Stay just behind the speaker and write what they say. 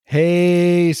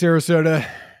Hey, Sarasota,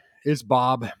 it's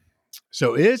Bob.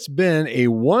 So it's been a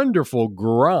wonderful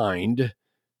grind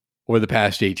over the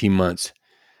past 18 months.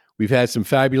 We've had some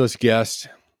fabulous guests.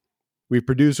 We've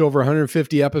produced over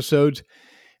 150 episodes,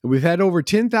 and we've had over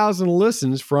 10,000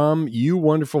 listens from you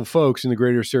wonderful folks in the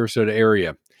greater Sarasota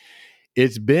area.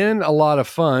 It's been a lot of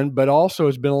fun, but also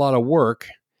it's been a lot of work.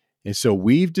 And so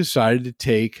we've decided to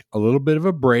take a little bit of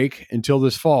a break until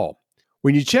this fall.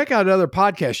 When you check out other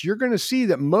podcasts, you're going to see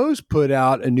that most put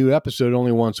out a new episode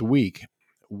only once a week.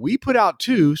 We put out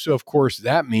two, so of course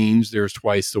that means there's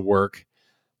twice the work.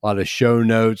 A lot of show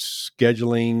notes,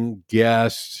 scheduling,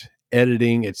 guests,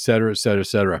 editing, et cetera, et cetera, et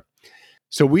cetera.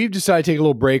 So we've decided to take a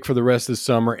little break for the rest of the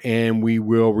summer, and we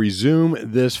will resume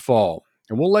this fall.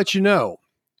 And we'll let you know.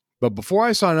 But before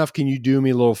I sign off, can you do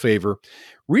me a little favor?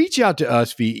 Reach out to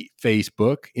us via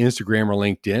Facebook, Instagram, or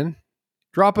LinkedIn.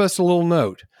 Drop us a little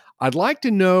note. I'd like to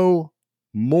know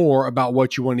more about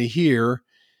what you want to hear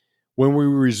when we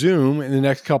resume in the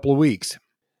next couple of weeks.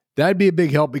 That'd be a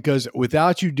big help because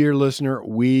without you, dear listener,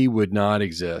 we would not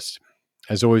exist.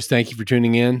 As always, thank you for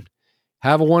tuning in.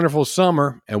 Have a wonderful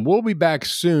summer, and we'll be back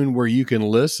soon where you can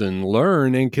listen,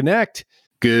 learn, and connect.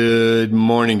 Good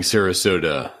morning,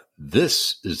 Sarasota.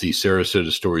 This is the Sarasota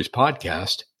Stories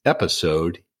Podcast,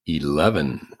 episode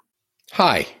 11.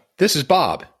 Hi, this is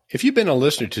Bob. If you've been a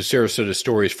listener to Sarasota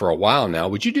Stories for a while now,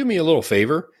 would you do me a little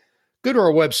favor? Go to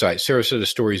our website,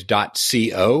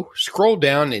 sarasotastories.co. Scroll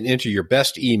down and enter your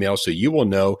best email so you will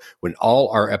know when all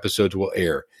our episodes will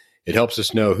air. It helps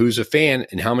us know who's a fan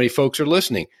and how many folks are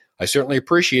listening. I certainly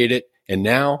appreciate it. And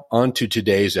now, on to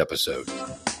today's episode.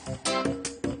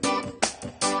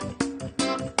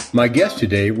 My guest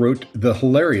today wrote the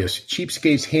hilarious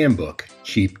Cheapskate's Handbook,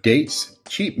 Cheap Dates,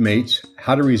 Cheap Mates,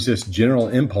 How to Resist General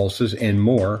Impulses, and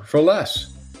More for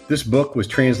Less. This book was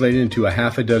translated into a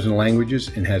half a dozen languages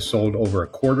and has sold over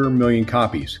 250,000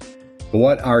 copies. But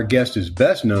what our guest is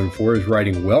best known for is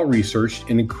writing well-researched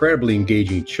and incredibly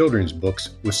engaging children's books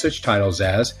with such titles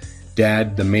as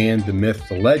Dad, the Man, the Myth,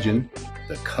 the Legend,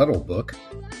 The Cuddle Book,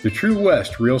 The True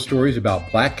West, real stories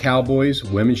about black cowboys,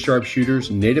 women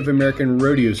sharpshooters, Native American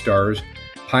rodeo stars,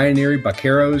 pioneering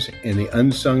vaqueros, and the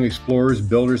unsung explorers,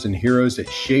 builders, and heroes that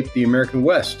shaped the American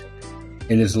West.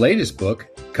 In his latest book,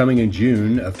 coming in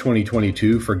June of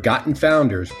 2022, Forgotten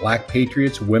Founders, Black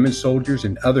Patriots, Women Soldiers,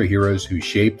 and Other Heroes Who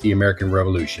Shaped the American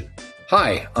Revolution.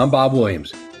 Hi, I'm Bob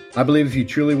Williams. I believe if you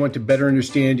truly want to better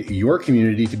understand your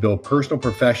community to build personal,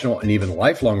 professional, and even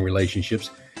lifelong relationships,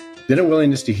 then a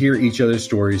willingness to hear each other's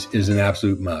stories is an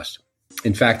absolute must.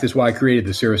 In fact, that's why I created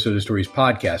the Sarasota Stories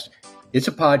Podcast. It's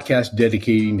a podcast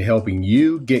dedicating to helping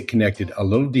you get connected a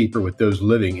little deeper with those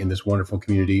living in this wonderful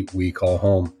community we call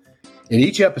home. In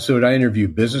each episode, I interview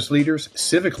business leaders,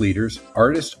 civic leaders,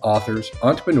 artists, authors,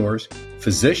 entrepreneurs,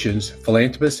 physicians,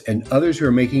 philanthropists, and others who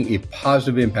are making a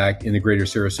positive impact in the greater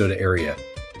Sarasota area.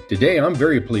 Today, I'm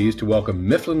very pleased to welcome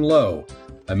Mifflin Lowe,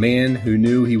 a man who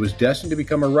knew he was destined to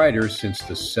become a writer since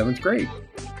the 7th grade.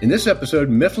 In this episode,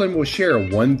 Mifflin will share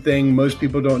one thing most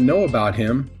people don't know about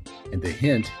him, and the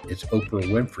hint, it's Oprah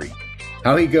Winfrey.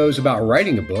 How he goes about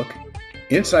writing a book,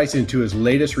 insights into his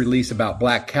latest release about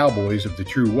black cowboys of the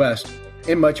True West,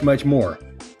 and much, much more.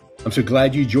 I'm so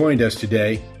glad you joined us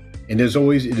today, and as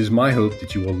always, it is my hope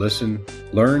that you will listen,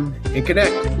 learn, and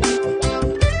connect.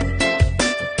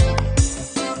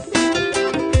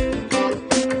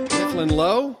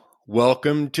 Lowe,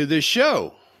 welcome to the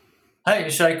show. Hey,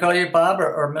 should I call you Bob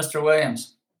or Mr.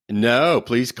 Williams? No,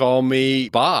 please call me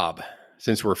Bob,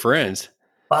 since we're friends.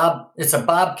 Bob, it's a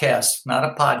Bobcast, not a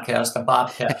podcast, a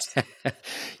Bobcast.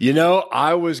 You know,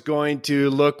 I was going to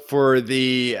look for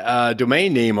the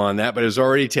domain name on that, but it was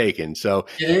already taken. So,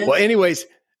 well, anyways,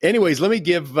 let me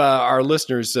give our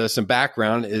listeners some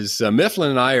background. Mifflin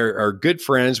and I are good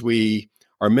friends. We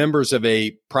are members of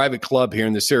a private club here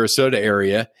in the Sarasota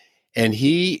area. And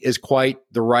he is quite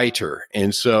the writer.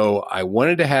 And so I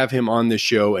wanted to have him on the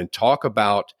show and talk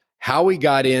about how he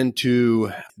got into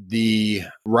the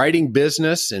writing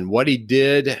business and what he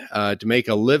did to make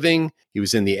a living. He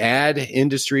was in the ad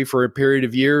industry for a period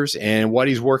of years and what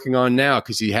he's working on now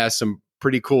because he has some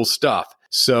pretty cool stuff.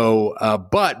 So,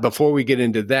 but before we get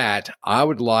into that, I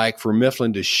would like for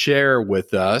Mifflin to share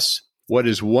with us what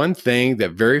is one thing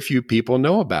that very few people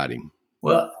know about him.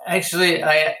 Well, actually,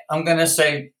 I'm going to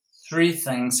say three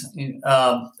things.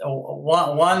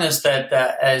 One is that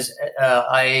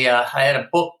I had a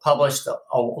book published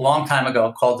a long time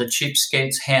ago called The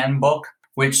Cheapskate's Handbook,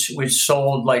 which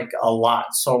sold like a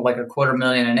lot. Sold like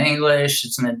 250,000 in English.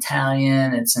 It's in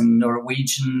Italian. It's in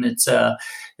Norwegian. It's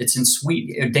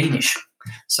in Danish.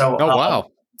 So wow.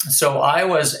 So I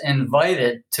was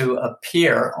invited to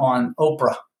appear on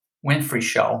Oprah. Winfrey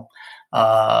show.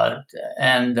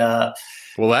 And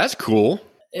Well, that's cool.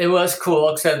 It was cool,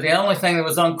 except the only thing that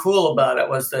was uncool about it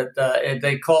was that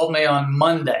they called me on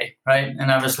Monday, right? And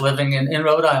I was living in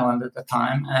Rhode Island at the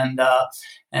time,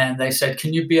 and they said,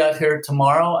 "Can you be out here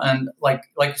tomorrow?" And like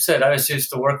you said, I was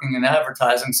used to working in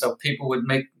advertising, so people would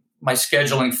make my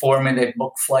scheduling for me. They'd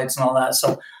book flights and all that,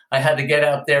 so I had to get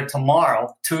out there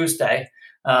tomorrow, Tuesday.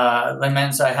 That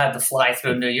means I had to fly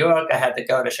through New York. I had to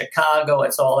go to Chicago.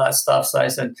 It's all that stuff. So I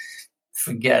said,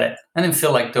 forget it. I didn't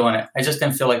feel like doing it. I just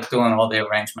didn't feel like doing all the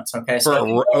arrangements. Okay.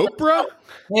 So Oprah?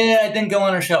 Yeah, I didn't go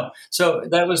on her show. So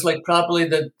that was like probably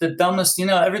the dumbest,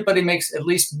 everybody makes at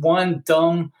least one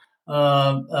dumb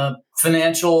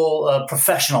financial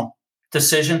professional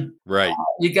decision. Right.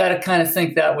 You got to kind of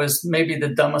think that was maybe the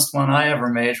dumbest one I ever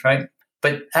made. Right.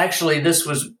 But actually this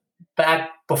was back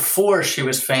before she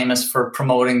was famous for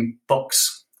promoting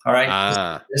books. All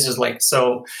right. This is like,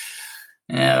 so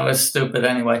yeah, it was stupid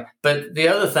anyway. But the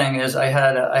other thing is I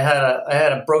had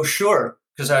a brochure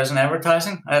because I was in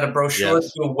advertising. I had a brochure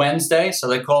due Wednesday. So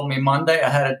they called me Monday. I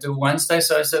had it due Wednesday.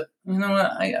 So I said, you know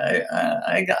what?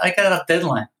 I got a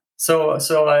deadline. So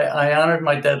I honored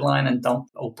my deadline and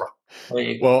dumped Oprah.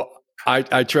 Well,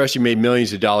 I trust you made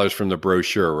millions of dollars from the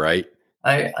brochure, right?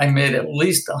 I made at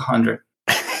least $100.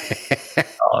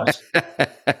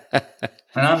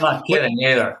 And I'm not kidding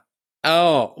either.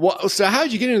 Oh, well, so how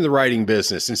did you get into the writing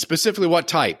business, and specifically what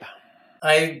type?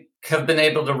 I have been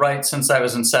able to write since I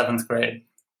was in 7th grade.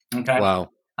 Okay.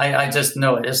 Wow. I just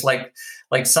know it. It's like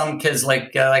some kids,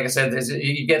 like I said,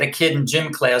 you get a kid in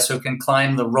gym class who can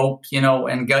climb the rope,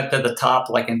 and get to the top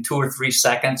like in 2 or 3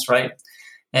 seconds, right?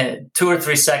 And 2 or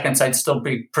 3 seconds, I'd still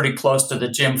be pretty close to the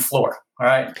gym floor. All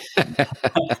right.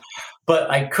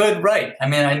 But I could write. I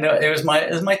mean, I know it was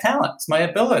my talent. It's my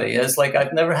ability. It's like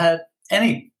I've never had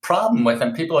any problem with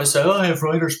them. People always say, "Oh, I have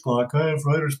writer's block. I have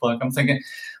writer's block." I'm thinking,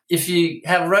 if you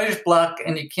have writer's block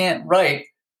and you can't write,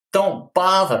 don't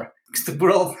bother, because the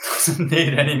world doesn't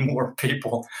need any more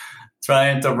people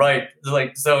trying to write.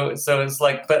 Like so it's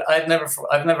like, but I've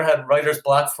never had writer's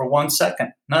block for 1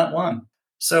 second, not one.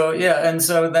 So yeah, and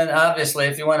so then obviously,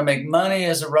 if you want to make money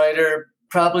as a writer,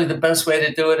 probably the best way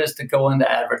to do it is to go into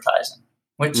advertising,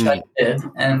 which I did,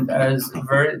 and I was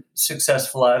very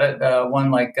successful at it.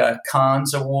 Won like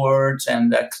Cannes Awards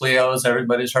and Clio's.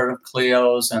 Everybody's heard of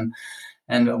Clio's, and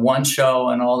one show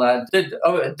and all that. Did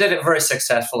it very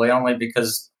successfully, only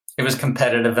because it was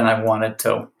competitive and I wanted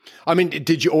to. I mean,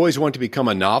 did you always want to become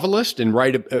a novelist and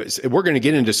write? We're going to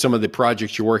get into some of the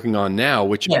projects you're working on now,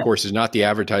 which of course is not the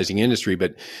advertising industry,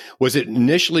 but was it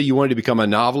initially you wanted to become a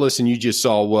novelist and you just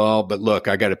saw, well, but look,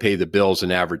 I got to pay the bills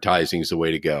and advertising is the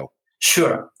way to go?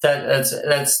 Sure. That's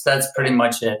pretty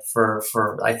much it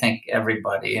for I think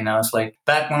everybody, It's like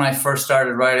back when I first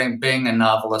started writing, being a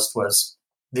novelist was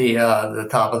the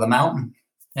top of the mountain,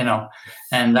 and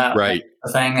that right.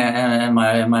 was the thing. And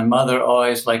my mother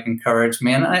always encouraged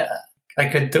me, and I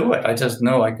could do it. I just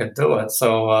knew I could do it.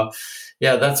 So,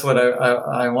 that's what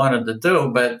I wanted to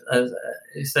do. But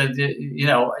he said,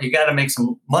 you got to make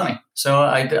some money. So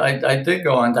I did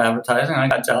go into advertising. I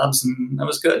got jobs, and it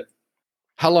was good.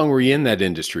 How long were you in that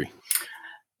industry?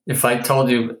 If I told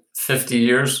you 50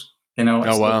 years,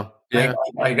 Oh, wow. Yeah.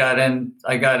 I got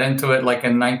into it like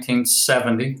in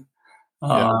 1970.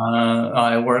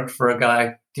 I worked for a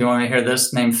guy, do you want to hear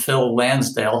this, named Phil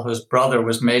Lansdale, whose brother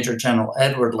was Major General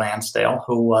Edward Lansdale,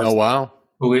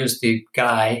 who is the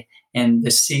guy in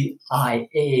the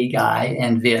CIA guy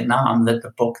in Vietnam that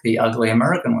the book The Ugly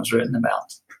American was written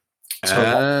about.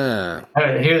 So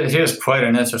he was quite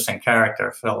an interesting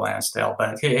character, Phil Lansdale,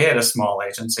 but he had a small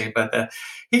agency. But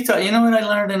he taught, what I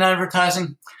learned in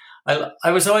advertising?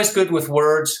 I was always good with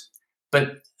words,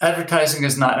 but advertising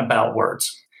is not about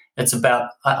words. It's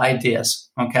about ideas.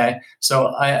 Okay.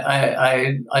 So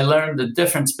I learned the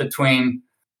difference between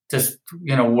just,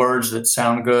 words that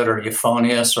sound good or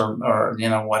euphonious or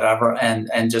whatever,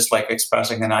 and just like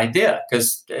expressing an idea.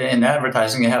 Because in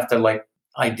advertising, you have to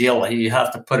ideally, you have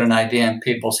to put an idea in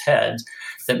people's heads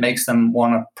that makes them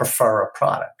want to prefer a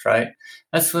product, right?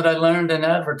 That's what I learned in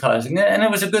advertising. And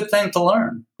it was a good thing to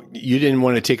learn. You didn't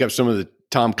want to take up some of the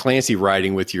Tom Clancy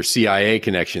writing with your CIA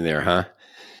connection there, huh?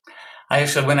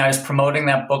 When I was promoting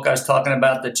that book, I was talking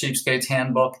about the Cheapskate's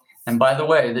Handbook. And by the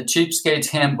way, the Cheapskate's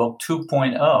Handbook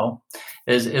 2.0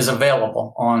 is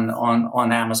available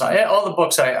on Amazon. All the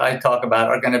books I talk about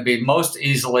are going to be most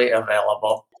easily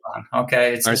available.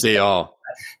 Okay. Aren't they all?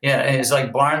 Yeah. It's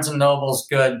like Barnes and Noble's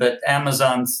good, but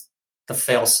Amazon's the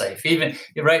fail safe. Even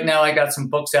right now, I got some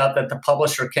books out that the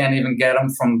publisher can't even get them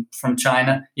from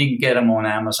China. You can get them on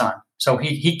Amazon. So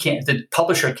he can't, the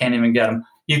publisher can't even get them.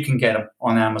 You can get them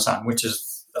on Amazon, which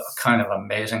is kind of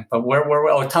amazing. But where were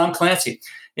we? Oh, Tom Clancy.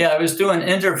 Yeah, I was doing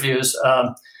interviews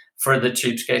for the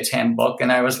Cheapskates Handbook,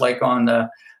 and I was like on the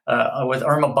with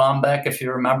Irma Bombeck, if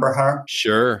you remember her.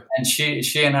 Sure. And she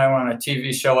and I were on a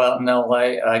TV show out in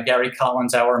L.A., Gary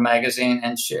Collins' Hour magazine,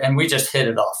 and we just hit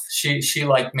it off. She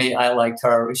liked me, I liked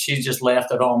her. She just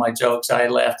laughed at all my jokes, I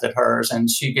laughed at hers, and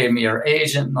she gave me her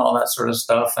agent and all that sort of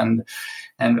stuff. And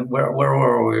where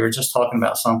were we? We were just talking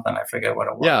about something. I forget what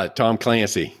it was. Yeah, Tom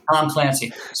Clancy. Tom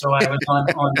Clancy. So I was on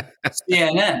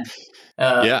CNN.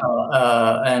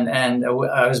 And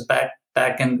I was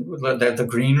back in the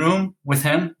green room with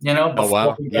him,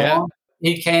 before we go on.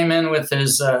 He came in with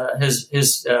his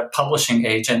publishing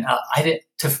agent.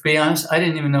 To be honest, I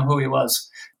didn't even know who he was.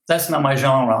 That's not my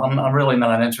genre. I'm really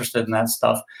not interested in that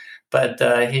stuff. But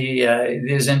he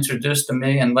is introduced to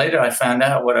me, and later I found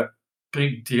out what a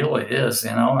big deal it is,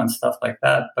 and stuff like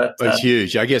that. But it's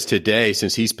huge. I guess today,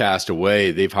 since he's passed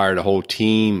away, they've hired a whole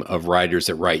team of writers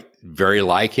that write very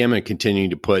like him and continue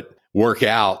to put work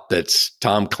out that's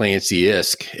Tom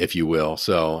Clancy-esque, if you will.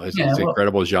 So it's an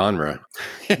incredible genre.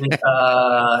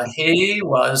 He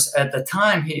was, at the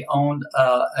time, he owned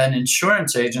an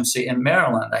insurance agency in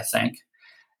Maryland, I think.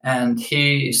 And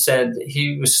he said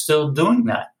he was still doing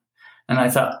that. And I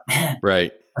thought, man,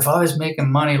 right. If I was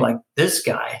making money like this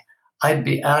guy, I'd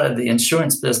be out of the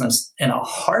insurance business in a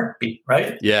heartbeat,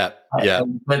 right? Yeah, yeah.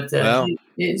 But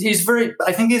he's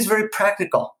I think he's very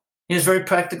practical. He's very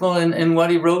practical in what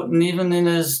he wrote, and even in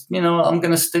his, I'm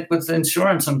going to stick with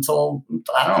insurance until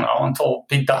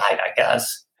he died, I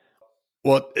guess.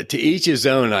 Well, to each his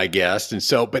own, I guess. And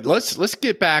so, but let's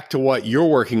get back to what you're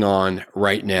working on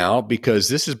right now, because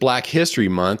this is Black History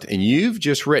Month, and you've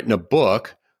just written a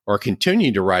book, or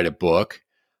continue to write a book,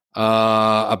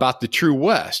 about the True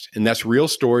West. And that's real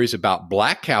stories about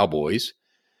Black cowboys,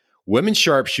 women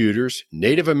sharpshooters,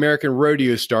 Native American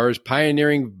rodeo stars,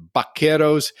 pioneering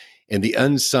vaqueros, and the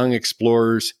unsung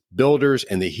explorers, builders,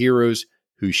 and the heroes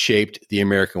who shaped the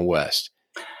American West.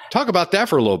 Talk about that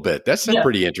for a little bit. That's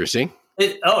pretty interesting.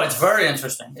 It's very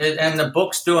interesting. And the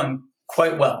book's doing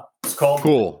quite well. It's called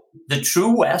The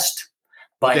True West.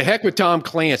 The heck with Tom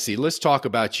Clancy. Let's talk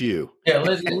about you. Yeah,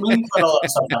 let me put all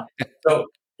that stuff down. So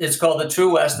it's called The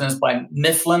True West, and it's by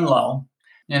Mifflin Lowe.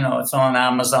 It's on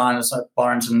Amazon, it's at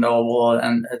Barnes & Noble,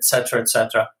 and et cetera, et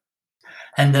cetera.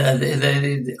 And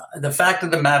the fact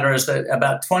of the matter is that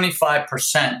about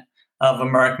 25% of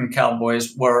American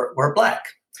cowboys were Black.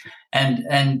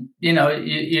 And you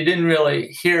didn't really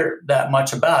hear that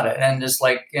much about it. And it's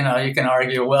like, you can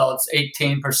argue, well, it's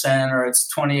 18% or it's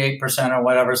 28% or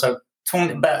whatever. So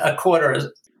about a quarter is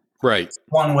right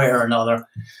one way or another.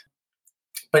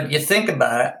 But you think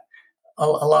about it, a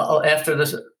lot after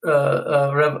this,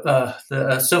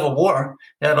 the Civil War,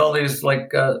 you had all these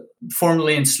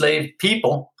formerly enslaved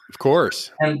people. Of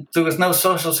course. And there was no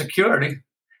Social Security.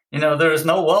 There was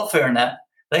no welfare net.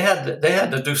 They had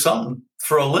to do something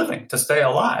for a living to stay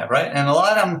alive, right? And a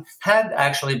lot of them had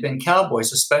actually been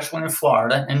cowboys, especially in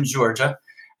Florida and Georgia.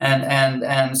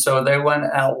 And so they went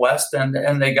out west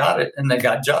and they got it, and they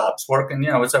got jobs working.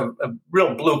 It's a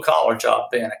real blue collar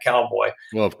job being a cowboy.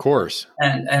 Well, of course.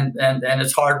 And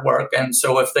it's hard work. And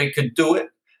so if they could do it,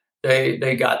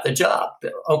 they got the job.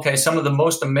 Okay, some of the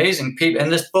most amazing people.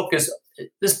 And this book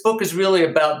is really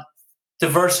about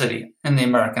diversity in the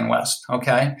American West.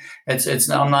 Okay, it's.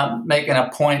 I'm not making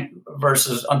a point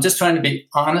versus. I'm just trying to be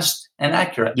honest and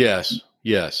accurate. Yes.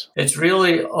 It's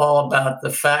really all about the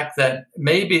fact that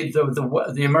maybe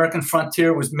the American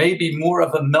frontier was maybe more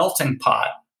of a melting pot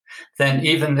than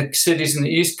even the cities in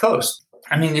the East Coast.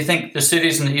 I mean, you think the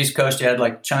cities in the East Coast, you had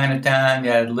like Chinatown,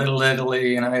 you had Little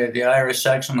Italy, you had the Irish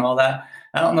section and all that.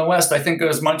 Out in the West, I think it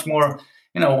was much more,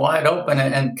 wide open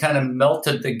and kind of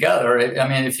melted together. I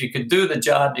mean, if you could do the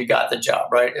job, you got the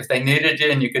job, right? If they needed you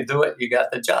and you could do it, you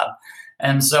got the job.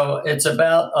 And so it's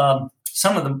about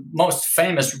some of the most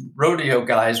famous rodeo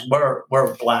guys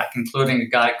were Black, including a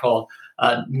guy called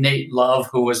Nate Love,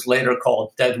 who was later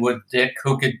called Deadwood Dick,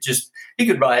 who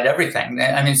could ride everything.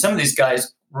 I mean, some of these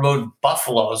guys rode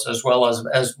buffaloes as well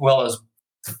as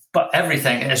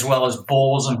everything, as well as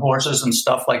bulls and horses and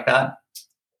stuff like that.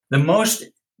 The most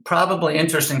probably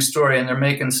interesting story, and they're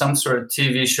making some sort of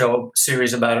TV show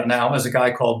series about it now, is a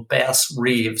guy called Bass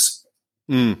Reeves.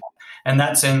 And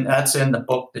that's in the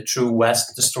book, The True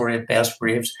West, the story of Bass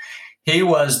Reeves. He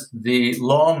was the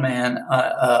lawman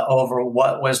over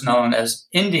what was known as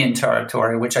Indian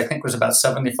Territory, which I think was about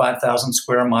 75,000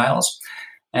 square miles.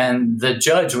 And the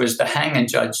judge was the hanging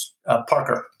judge,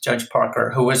 Judge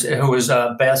Parker, who was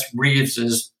Bass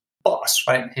Reeves's boss,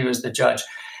 right? He was the judge.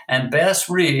 And Bass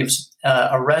Reeves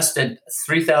arrested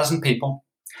 3,000 people,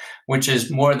 which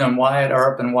is more than Wyatt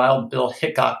Earp and Wild Bill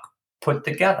Hickok put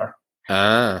together.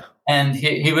 And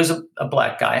he was a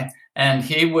black guy, and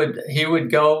he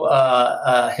would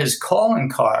go. His calling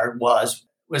card was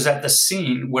at the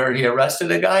scene where he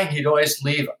arrested a guy. He'd always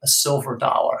leave a silver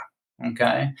dollar.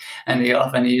 Okay, and he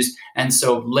often used, and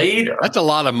so later, that's a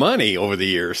lot of money over the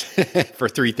years for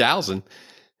 3,000.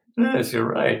 Yes, you're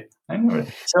right.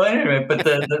 So anyway, but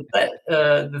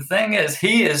the thing is,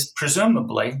 he is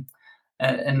presumably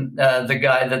and the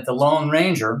guy that the Lone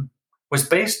Ranger was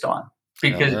based on.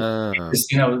 Because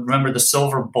remember the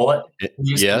silver bullet?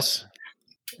 Yes.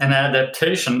 An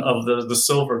adaptation of the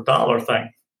silver dollar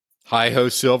thing. Hi-ho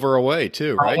silver away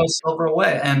too, right? Hi-ho silver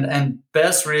away. And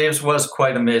Bess Reeves was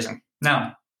quite amazing.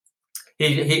 Now,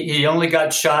 he only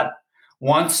got shot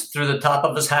once through the top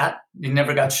of his hat. He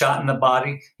never got shot in the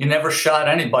body. He never shot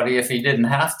anybody if he didn't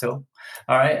have to.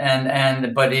 All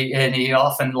right. But he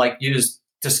often used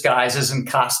disguises and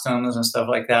costumes and stuff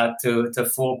like that to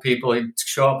fool people. He'd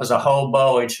show up as a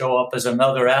hobo. He'd show up as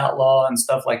another outlaw and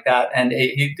stuff like that. And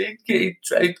he'd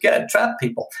trap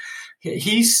people.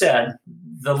 He said,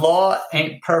 the law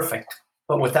ain't perfect,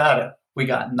 but without it, we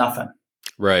got nothing.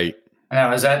 Right.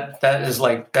 Now, that is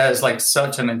like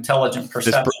such an intelligent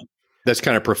perception. That's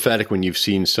kind of prophetic when you've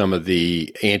seen some of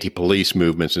the anti-police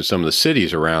movements in some of the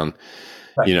cities around,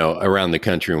 right, around the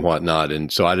country and whatnot.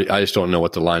 And so I just don't know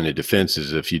what the line of defense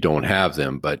is if you don't have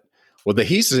them. But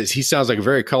he sounds like a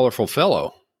very colorful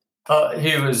fellow.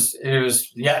 He was,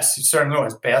 yes, he certainly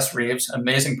was. Bass Reeves,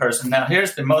 amazing person. Now,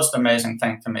 here's the most amazing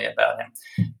thing to me about him.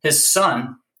 His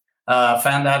son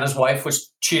found out his wife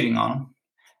was cheating on him.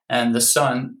 And the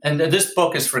son, and this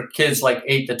book is for kids like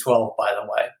 8 to 12, by the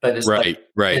way. But it's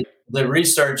right. The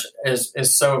research is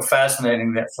so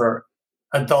fascinating that for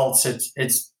adults,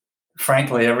 it's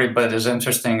frankly every bit as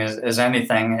interesting as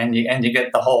anything, and you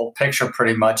get the whole picture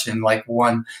pretty much in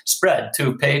one spread,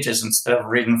 2 pages instead of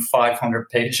reading 500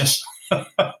 pages.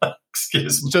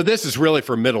 Excuse me. So this is really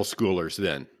for middle schoolers,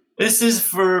 then. This is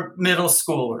for middle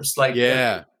schoolers,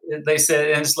 they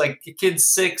said, and it's kids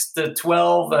 6 to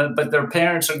 12, but their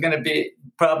parents are going to be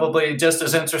probably just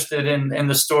as interested in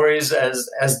the stories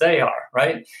as they are,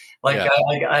 right?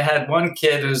 I had one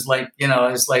kid who's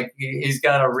he's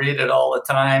got to read it all the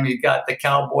time. He got the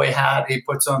cowboy hat. He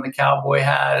puts on the cowboy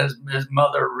hat. His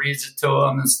mother reads it to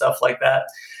him and stuff like that.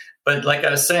 But like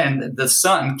I was saying, the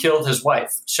son killed his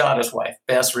wife, shot his wife,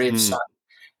 Bass Reeves' son.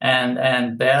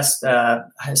 And Bass,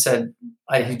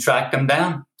 he tracked him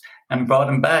down and brought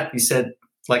him back. He said,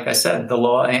 like I said, the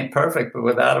law ain't perfect, but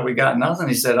without it, we got nothing.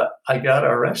 He said, I got to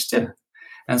arrest you.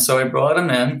 And so he brought him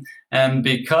in. And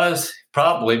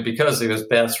probably because he was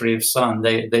Bass Reeves' son,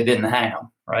 they didn't hang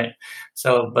him, right?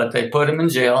 So, but they put him in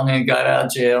jail, and he got out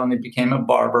of jail, and he became a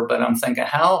barber. But I'm thinking,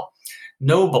 how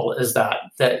noble is that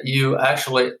you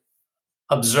actually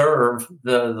observe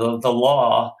the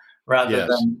law rather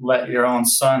than let your own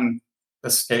son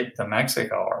escape to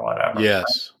Mexico or whatever. Yes.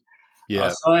 Right?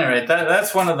 Yeah. So anyway,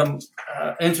 that's one of the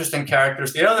interesting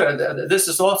characters. The other, this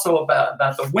is also about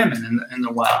the women in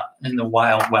the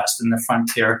Wild West, in the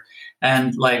frontier,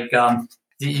 and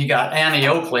you got Annie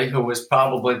Oakley, who was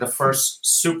probably the first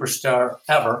superstar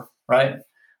ever, right?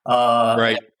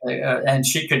 Right. And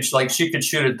she could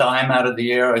shoot a dime out of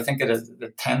the air. I think it is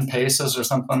 10 paces or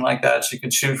something like that. She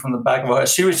could shoot from the back of her head.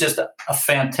 She was just a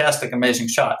fantastic, amazing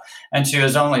shot, and she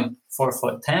was only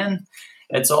 4'10".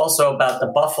 It's also about the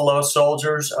Buffalo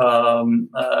Soldiers.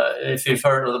 If you've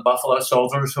heard of the Buffalo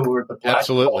Soldiers, who were the black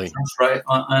soldiers, right,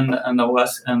 in the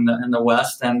West,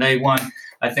 and they won.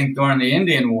 I think during the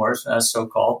Indian Wars, as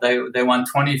so-called, they won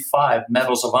 25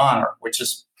 medals of honor, which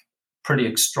is pretty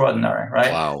extraordinary,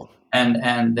 right? Wow.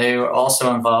 And they were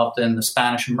also involved in the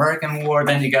Spanish-American War.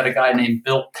 Then you got a guy named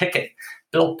Bill Pickett.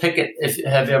 Bill Pickett,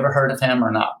 have you ever heard of him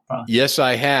or not? Yes,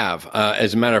 I have.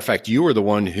 As a matter of fact, you were the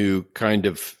one who kind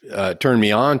of turned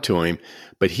me on to him,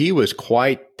 but he was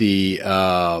quite the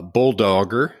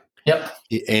bulldogger. Yep.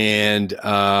 And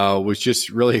was just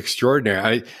really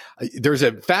extraordinary. There's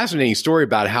a fascinating story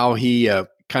about how he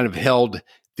kind of held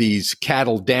these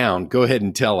cattle down. Go ahead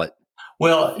and tell it.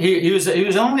 Well, he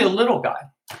was only a little guy.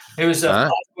 He was 5'7",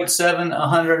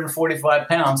 145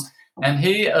 pounds. And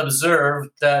he observed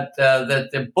that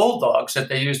the bulldogs that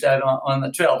they used out on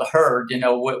the trail, the herd,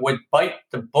 would bite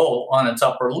the bull on its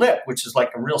upper lip, which is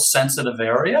like a real sensitive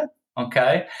area.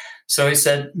 Okay. So he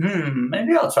said,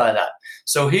 maybe I'll try that.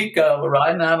 So he'd go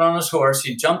riding out on his horse.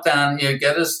 He'd jump down. He'd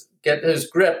get his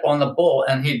grip on the bull,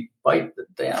 and he'd bite the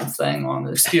damn thing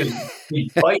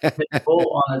he'd bite the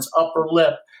bull on its upper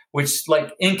lip, which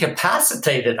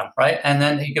incapacitated him, right? And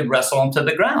then he could wrestle him to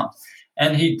the ground.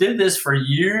 And he did this for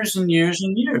years and years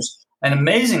and years. And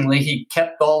amazingly, he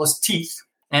kept all his teeth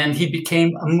and he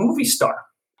became a movie star.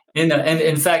 And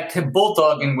in fact,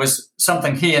 bulldogging was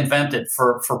something he invented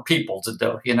for people to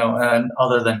do,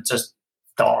 other than just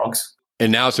dogs.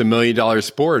 And now it's $1 million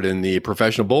sport in the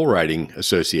Professional Bull Riding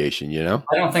Association, I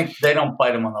don't think they don't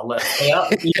bite him on the lip.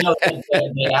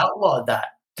 They outlawed that.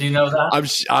 Do you know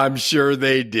that? I'm sure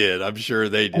they did. I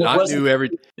knew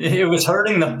it was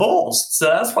hurting the bulls, so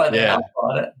that's why they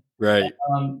outlawed it. Right.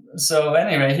 So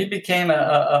anyway, he became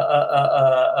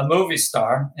a movie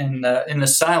star in the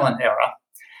silent era,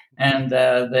 and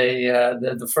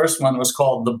the first one was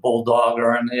called The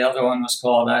Bulldogger, and the other one was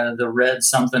called the Red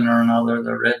something or another,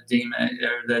 the Red Demon,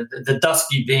 or the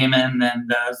Dusky Demon,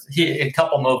 and a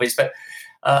couple movies, but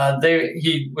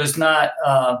he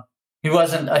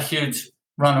wasn't a huge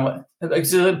runaway.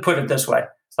 Put it this way: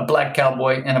 a black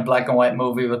cowboy in a black and white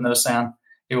movie with no sound.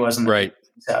 He wasn't right.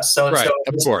 So of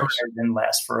course, it didn't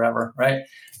last forever, right?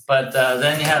 But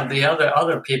then you have the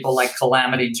other people like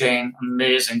Calamity Jane,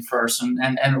 amazing person,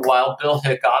 and Wild Bill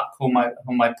Hickok, whom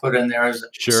I put in there as a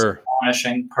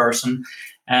astonishing person,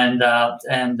 and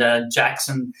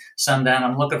Jackson Sundown.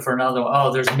 I'm looking for another one.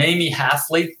 Oh, there's Mamie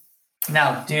Halfley.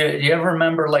 Now, do you ever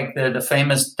remember like the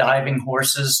famous diving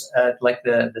horses at like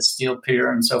the Steel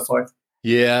Pier and so forth?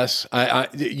 Yes,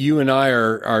 you and I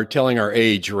are telling our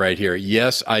age right here.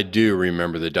 Yes, I do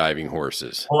remember the diving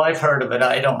horses. Well, I've heard of it.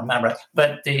 I don't remember it.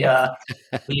 But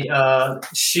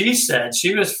she said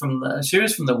she was from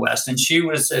the West, and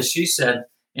she said,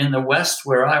 in the West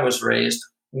where I was raised,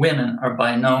 women are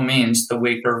by no means the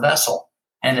weaker vessel.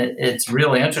 And it's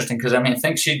really interesting because I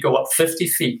think she'd go up 50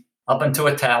 feet up into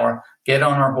a tower, get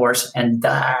on her horse, and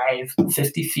dive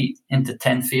 50 feet into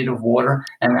 10 feet of water,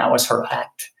 and that was her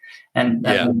act. And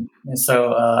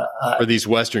so for these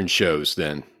Western shows,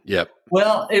 then, yep.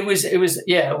 Well, it was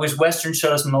Western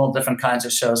shows and all different kinds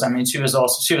of shows. She was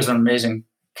an amazing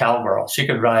cowgirl. She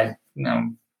could ride,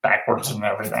 backwards and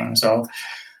everything. So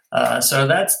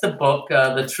that's the book,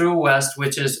 The True West,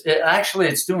 which is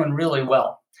it's doing really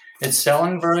well. It's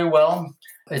selling very well.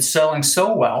 It's selling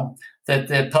so well that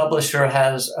the publisher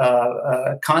has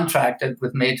contracted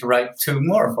with me to write 2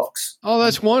 more books. Oh,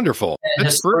 that's wonderful.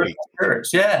 That's great.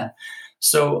 Yeah.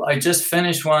 So I just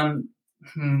finished one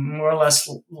more or less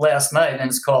last night, and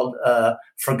it's called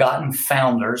Forgotten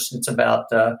Founders. It's about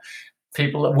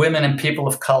women and people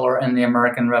of color in the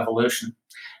American Revolution.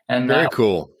 And very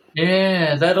cool.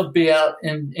 Yeah, that'll be out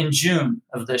in June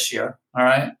of this year. All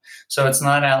right. So it's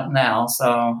not out now.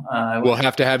 So we'll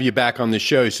have to have you back on the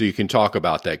show so you can talk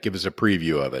about that. Give us a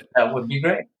preview of it. That would be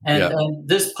great. And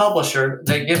this publisher,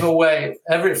 they give away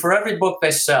for every book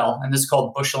they sell, and this is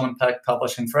called Bushel and Peck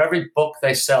Publishing. For every book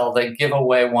they sell, they give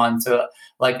away one to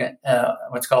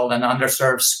what's called an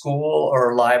underserved school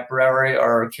or library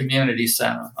or community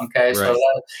center. Okay. Right. So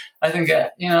I think,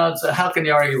 how can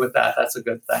you argue with that? That's a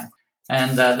good thing.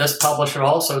 And this publisher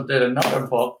also did another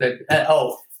book that,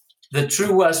 The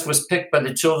True West was picked by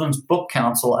the Children's Book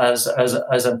Council as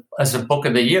a book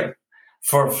of the year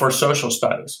for social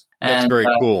studies. That's very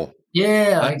cool.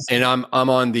 Yeah, and I'm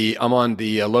on the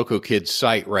Loco Kids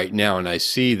site right now, and I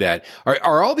see that.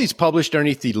 Are all these published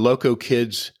underneath the Loco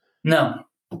Kids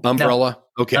umbrella?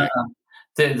 No. Okay.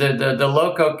 The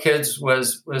Loco Kids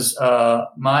was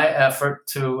my effort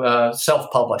to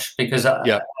self-publish because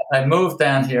I moved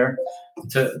down here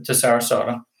to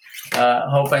Sarasota,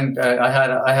 hoping I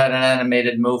had an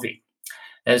animated movie.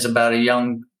 It's about a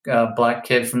young black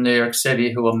kid from New York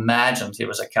City who imagined he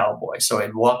was a cowboy. So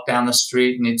he'd walk down the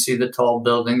street and he'd see the tall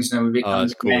buildings and it would become a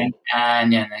Grand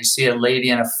Canyon. And he'd see a lady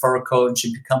in a fur coat and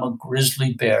she'd become a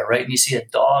grizzly bear, right? And you see a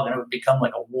dog and it would become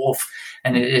like a wolf.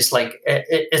 And it's like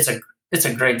it's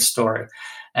a great story.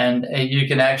 And you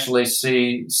can actually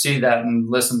see that and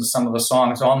listen to some of the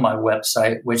songs on my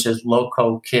website, which is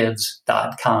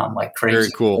locokids.com, like crazy.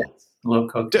 Very cool.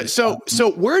 Loco Kids. So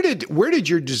where did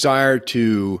your desire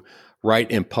to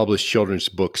write and publish children's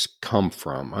books come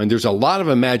from? I mean, there's a lot of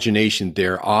imagination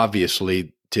there,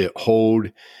 obviously, to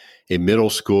hold a middle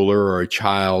schooler or a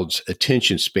child's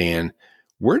attention span.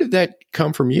 Where did that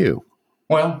come from you?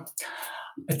 Well,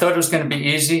 I thought it was going to be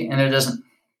easy, and it isn't.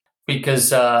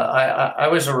 Because I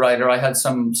was a writer. I had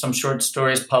some short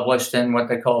stories published in what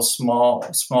they call small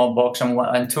books,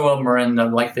 and 2 of them are in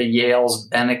the Yale's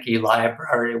Beneke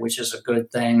Library, which is a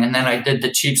good thing. And then I did the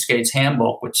Cheapskate's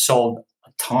Handbook, which sold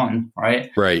a ton,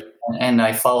 right? Right. And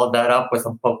I followed that up with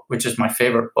a book, which is my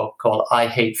favorite book, called I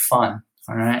Hate Fun.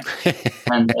 All right,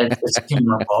 and it's a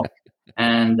humor book.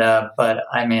 But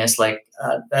I mean, it's like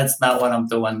that's not what I'm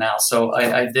doing now. So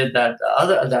I did that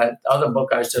other book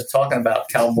I was just talking about,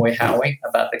 Cowboy Howie,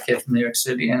 about the kid from New York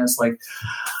City, and it's like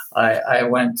I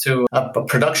went to a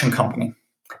production company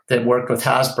that worked with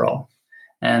Hasbro,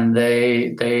 and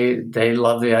they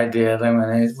loved the idea. Then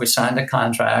when we signed a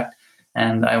contract,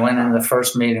 and I went in the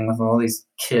first meeting with all these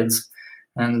kids,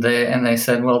 and they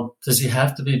said, "Well, does he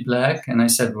have to be black?" And I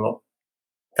said, "Well,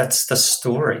 that's the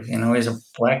story. He's a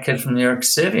black kid from New York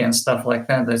City and stuff like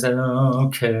that." They said, "Oh,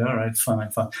 okay, all right, fine."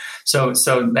 So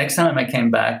next time I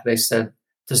came back, they said,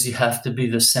 "Does he have to be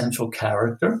the central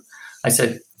character?" I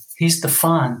said, "He's the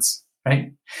Fonz,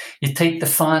 right? You take the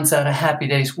Fonz out of Happy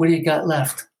Days, what do you got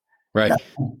left? Right.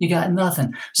 Nothing. You got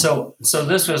nothing." So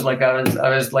this was like I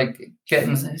was like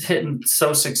hitting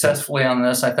so successfully on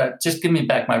this. I thought, just give me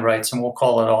back my rights and we'll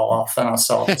call it all off, and I'll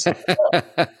sell it.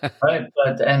 Right,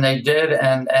 and they did,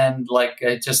 and like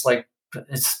it just like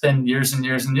it's been years and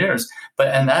years and years.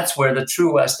 And that's where the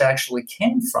True West actually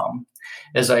came from.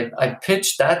 Is I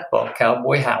pitched that book,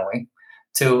 Cowboy Howie,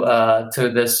 to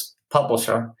this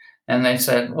publisher, and they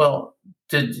said, "Well,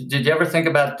 did you ever think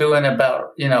about doing about?"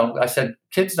 I said,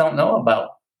 "Kids don't know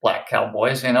about black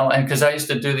cowboys, and because I used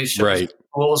to do these shows Right. in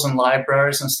schools and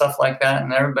libraries and stuff like that,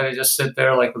 and everybody just sit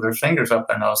there like with their fingers up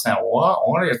their nose now,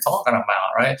 what are you talking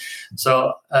about?" Right?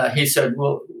 So he said,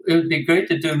 "Well, it would be great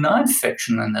to do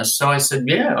nonfiction in this." So I said,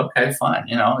 "Yeah, okay, fine."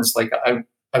 It's like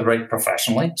I write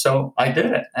professionally, so I did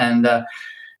it, and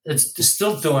it's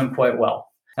still doing quite well.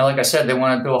 And like I said, they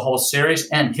want to do a whole series.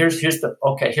 And here's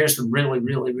the really,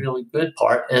 really, really good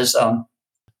part is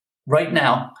right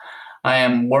now I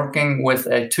am working with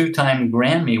a 2-time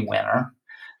Grammy winner,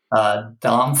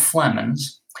 Dom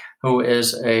Flemons, who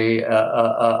is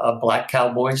a black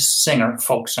cowboy singer,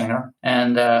 folk singer.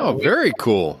 And very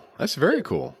cool. That's very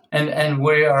cool. And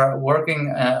we are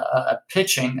working,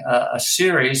 pitching a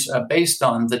series based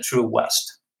on the True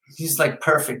West. He's like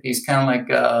perfect. He's kind of like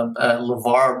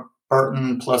LeVar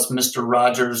Burton plus Mr.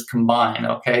 Rogers combined.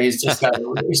 Okay, he's got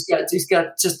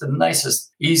just the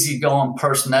nicest, easygoing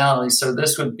personality. So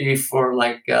this would be for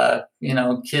like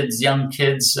kids, young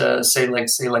kids, say like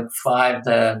 5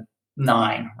 to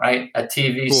 9, right? A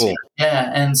TV series. Yeah,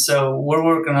 and so we're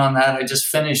working on that. I just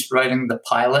finished writing the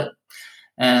pilot.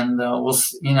 And we'll,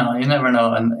 you never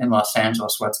know in Los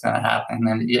Angeles what's going to happen.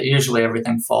 And usually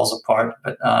everything falls apart.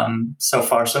 But so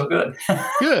far, so good.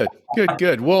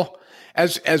 Good. Well,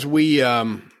 as we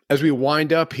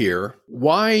wind up here,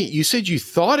 why you said you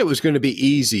thought it was going to be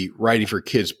easy writing for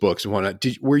kids' books and whatnot.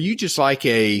 Were you just like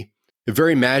a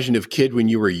very imaginative kid when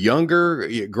you were younger,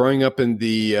 growing up in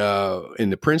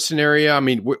the Princeton area? I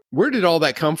mean, where did all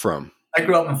that come from? I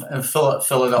grew up in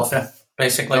Philadelphia,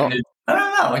 basically. Oh. I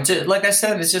don't know. It's just, like I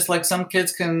said, it's just like some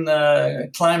kids can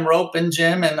climb rope in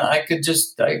gym, and I could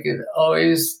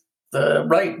always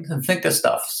write and think of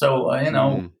stuff. So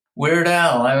Weird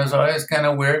Al, I was always kind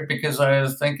of weird because I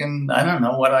was thinking, I don't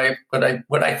know what I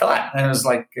thought, and it was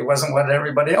like it wasn't what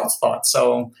everybody else thought.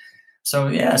 So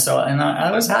and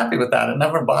I was happy with that. It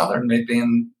never bothered me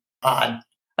being odd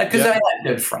because I had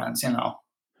good friends,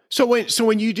 So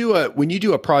when you do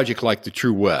a project like the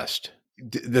True West,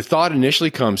 the thought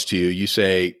initially comes to you, you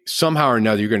say somehow or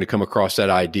another, you're going to come across that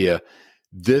idea.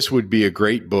 This would be a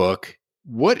great book.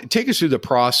 Take us through the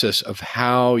process of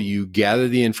how you gather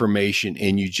the information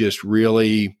and you just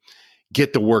really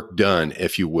get the work done,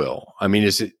 if you will. I mean,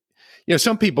 is it,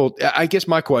 some people, I guess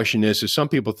my question is some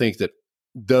people think that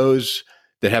those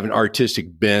that have an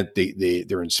artistic bent,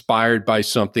 they're inspired by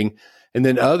something. And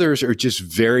then others are just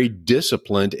very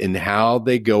disciplined in how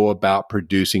they go about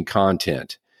producing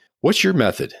content. What's your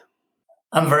method?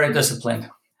 I'm very disciplined.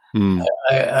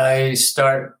 I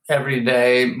start every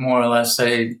day, more or less,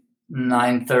 say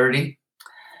 9:30,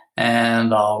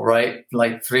 and I'll write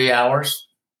like 3 hours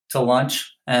to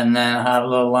lunch, and then have a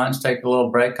little lunch, take a little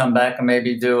break, come back, and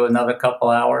maybe do another couple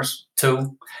hours, 2.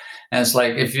 And it's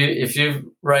like if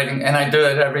you writing, and I do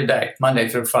it every day, Monday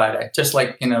through Friday, just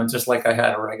like I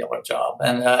had a regular job.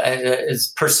 And it's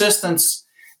persistence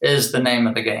is the name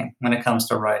of the game when it comes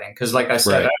to writing. Because like I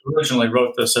said, right. I originally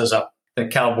wrote this as the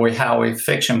Cowboy Howie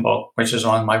fiction book, which is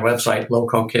on my website,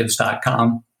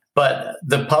 locokids.com. But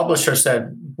the publisher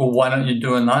said, well, why don't you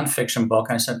do a nonfiction book?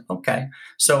 And I said, okay.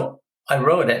 So I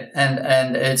wrote it.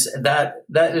 And it's that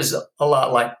is a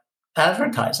lot like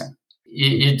advertising.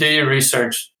 You do your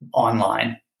research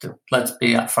online. Let's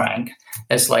be frank.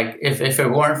 It's like if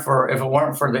it weren't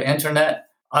for the internet,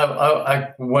 I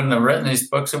wouldn't have written these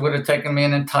books. It would have taken me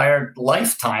an entire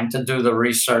lifetime to do the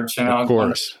research. Of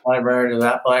course, library to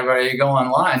that library. You go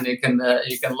online. You can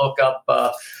look up,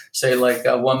 say, like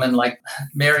a woman like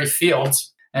Mary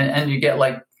Fields, and you get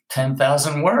like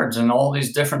 10,000 words and all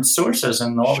these different sources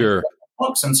and all these different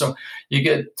books. And so you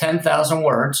get 10,000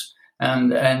 words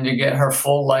and you get her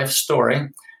full life story.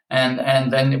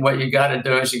 And then what you got to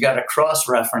do is you got to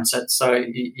cross-reference it. So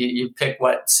you pick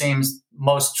what seems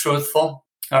most truthful.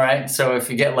 All right. So if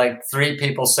you get like 3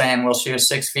 people saying, well, she was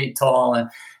 6 feet tall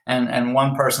and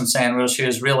one person saying, well, she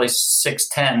was really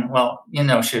 6'10", well,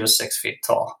 she was 6 feet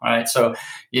tall. All right. So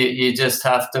you just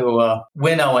have to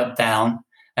winnow it down.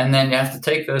 And then you have to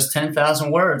take those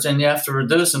 10,000 words and you have to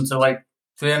reduce them to like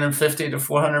 350 to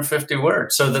 450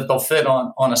 words so that they'll fit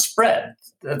on a spread.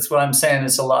 That's what I'm saying.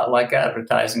 It's a lot like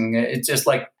advertising. It's just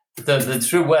like the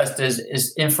True West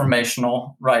is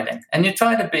informational writing. And you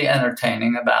try to be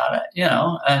entertaining about it,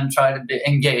 and try to be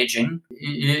engaging.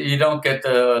 You don't get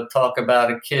to talk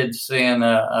about a kid seeing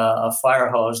a fire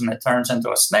hose and it turns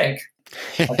into a snake.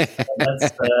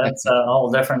 That's a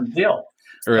whole different deal.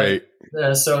 Right.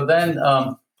 So then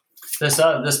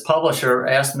this publisher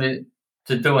asked me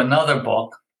to do another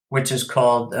book, which is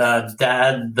called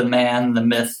Dad, the Man, the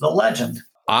Myth, the Legend.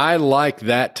 I like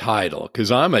that title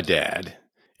because I'm a dad.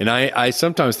 And I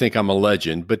sometimes think I'm a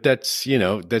legend, but that's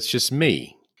just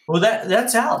me. Well,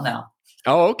 that's out now.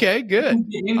 Oh, okay, good.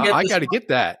 I got to get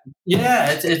that.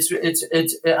 Yeah, it's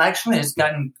actually it's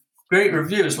gotten great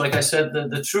reviews. Like I said,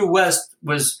 the True West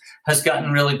has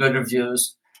gotten really good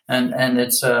reviews, and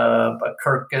it's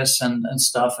Kirkus and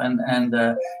stuff, and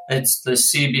it's the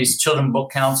CB's Children's Book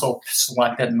Council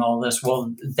selected and all this.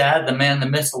 Well, Dad, the Man, the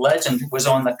Myth, the Legend was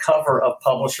on the cover of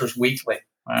Publishers Weekly.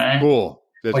 All right, cool.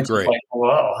 That's which great. Is like,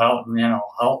 whoa,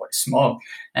 holy smoke.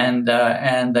 And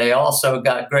they also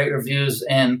got great reviews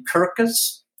in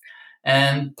Kirkus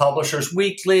and Publishers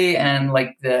Weekly and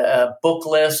like the book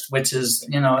list, which is,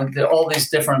 all these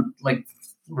different like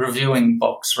reviewing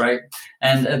books, right?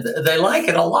 And they like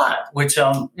it a lot, which,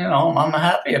 I'm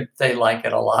happy if they like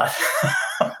it a lot.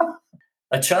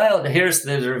 Here's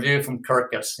the review from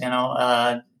Kirkus,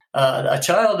 a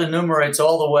child enumerates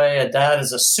all the way a dad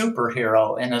is a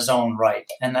superhero in his own right.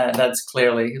 And that's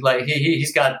clearly like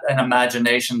he's got an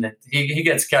imagination that he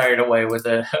gets carried away with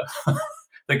the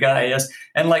guy is.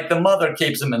 And like the mother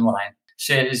keeps him in line.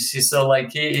 She's so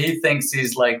like he thinks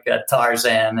he's like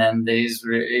Tarzan and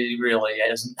he really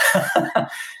isn't.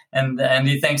 and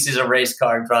he thinks he's a race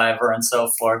car driver and so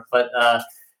forth. But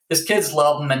his kids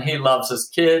love him and he loves his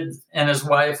kid, and his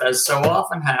wife, as so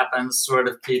often happens, sort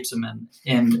of keeps him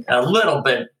in a little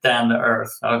bit down to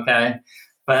earth. Okay.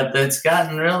 But it's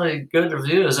gotten really good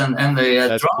reviews and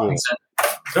the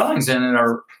drawings in it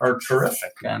are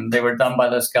terrific. And they were done by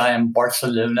this guy in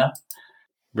Barcelona.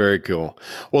 Very cool.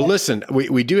 Well, listen,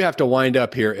 we do have to wind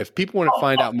up here. If people want to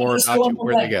find out more about you,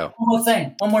 where they go? One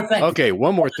more thing. Okay.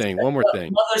 One more thing.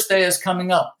 Mother's Day is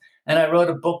coming up and I wrote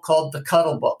a book called The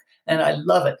Cuddle Book. And I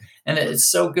love it. And it's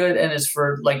so good. And it's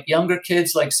for like younger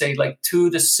kids, like say like 2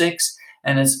 to 6.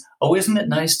 And it's, isn't it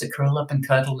nice to curl up and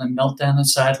cuddle and melt down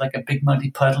inside like a big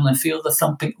muddy puddle and feel the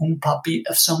thumping beat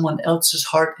of someone else's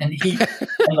heart and heat.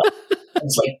 And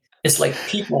it's like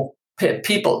people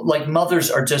like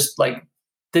mothers are just like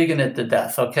digging it to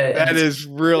death. Okay. That is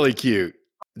really cute.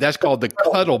 That's called The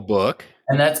Cuddle Book.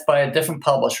 And that's by a different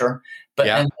publisher. But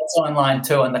and that's online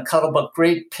too. And The Cuddle Book,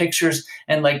 great pictures.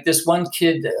 And like this one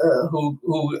kid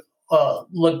who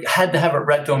had to have it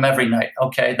read to him every night.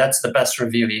 Okay, that's the best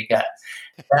review you get.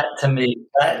 That to me,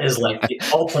 that is like the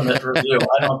ultimate review.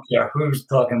 I don't care who's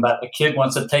talking about. The kid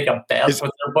wants to take a bath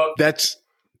with their book. That's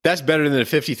better than a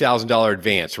 $50,000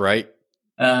 advance, right?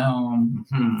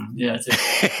 Yeah.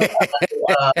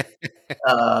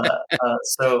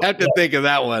 So have to think of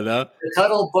that one, huh? The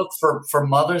Cuddle Book for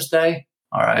Mother's Day.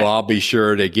 All right. Well, I'll be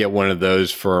sure to get one of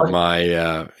those for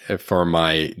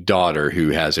my daughter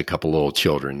who has a couple little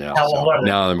children now. How old are they?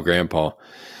 Now I'm a grandpa.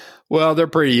 Well, they're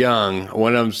pretty young.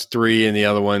 One of them's 3 and the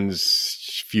other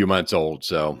one's a few months old.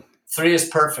 So 3 is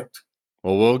perfect.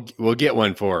 Well, we'll get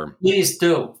one for them. Please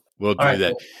do. We'll do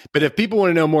that. But if people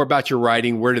want to know more about your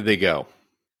writing, where do they go?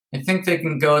 I think they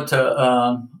can go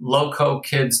to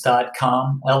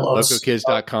locokids.com.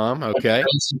 Locokids.com. Okay.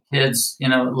 Kids,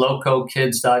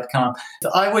 locokids.com.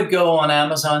 I would go on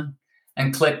Amazon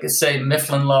and click, say,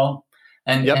 Mifflin Lowe,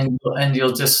 and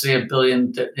you'll just see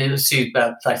you'll see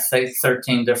about, I think,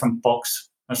 13 different books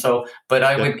or so. But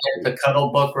I would get The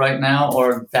Cuddle Book right now,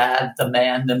 or Dad, the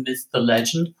Man, the Myth, the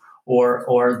Legend,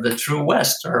 or The True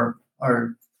West, or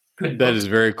good books. That is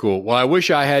very cool. Well, I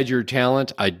wish I had your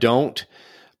talent. I don't.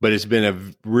 But it's been a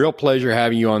real pleasure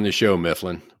having you on the show,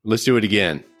 Mifflin. Let's do it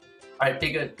again. All right,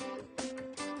 be good.